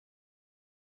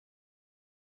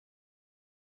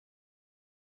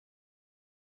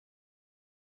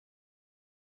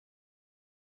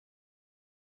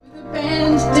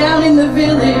down in the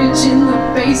village in the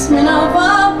basement of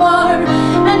a bar,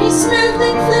 and he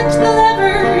smoothly flipped the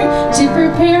lever to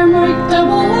prepare my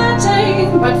double latte.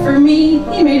 But for me,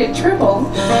 he made it triple,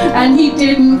 and he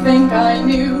didn't think I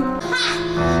knew. Ha!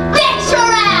 Bet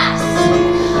your ass!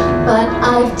 But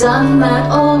I've done that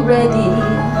already.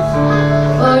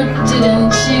 Or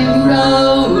didn't you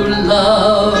know,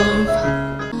 love?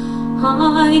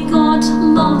 I got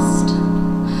lost,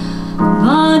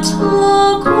 but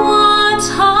look what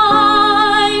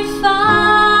I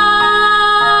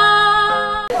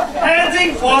found.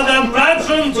 Heading for the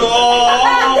bedroom door.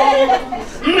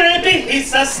 Maybe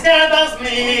he's as scared as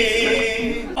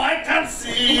me. I can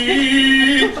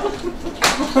see.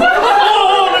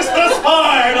 Oh, Mr.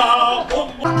 Spider!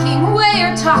 Talking where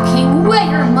you're talking, where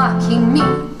you're mocking me.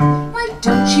 Why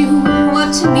don't you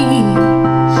want to me?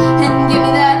 And give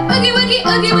me that oogie woogie,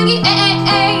 oogie woogie, eh,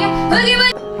 eh, eh, oogie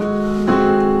woogie.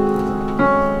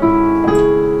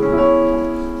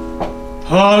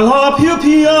 Parla più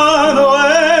piano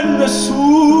e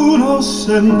nessuno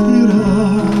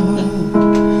sentirà.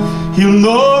 Il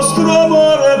nostro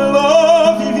amore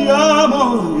lo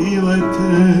viviamo io e te.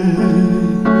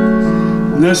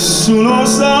 Nessuno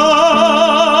sa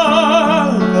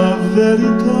la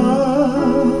verità,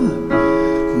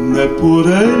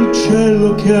 neppure il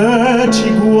cielo che ci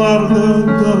guarda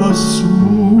da lassù.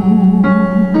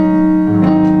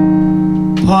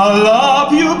 Parla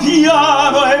più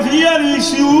piano e vieni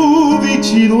su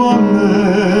vicino a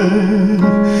me.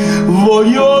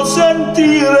 Voglio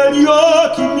sentire gli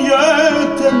occhi miei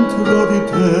dentro di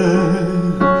te.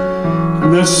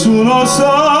 Nessuno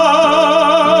sa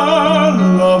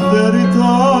la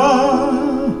verità.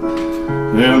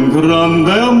 È un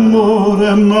grande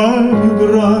amore, ma il più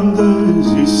grande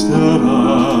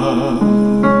esisterà.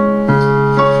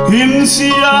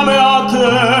 Insieme a te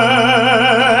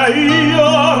io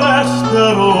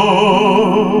resterò,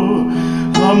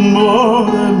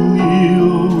 amore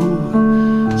mio,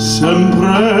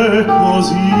 sempre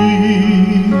così.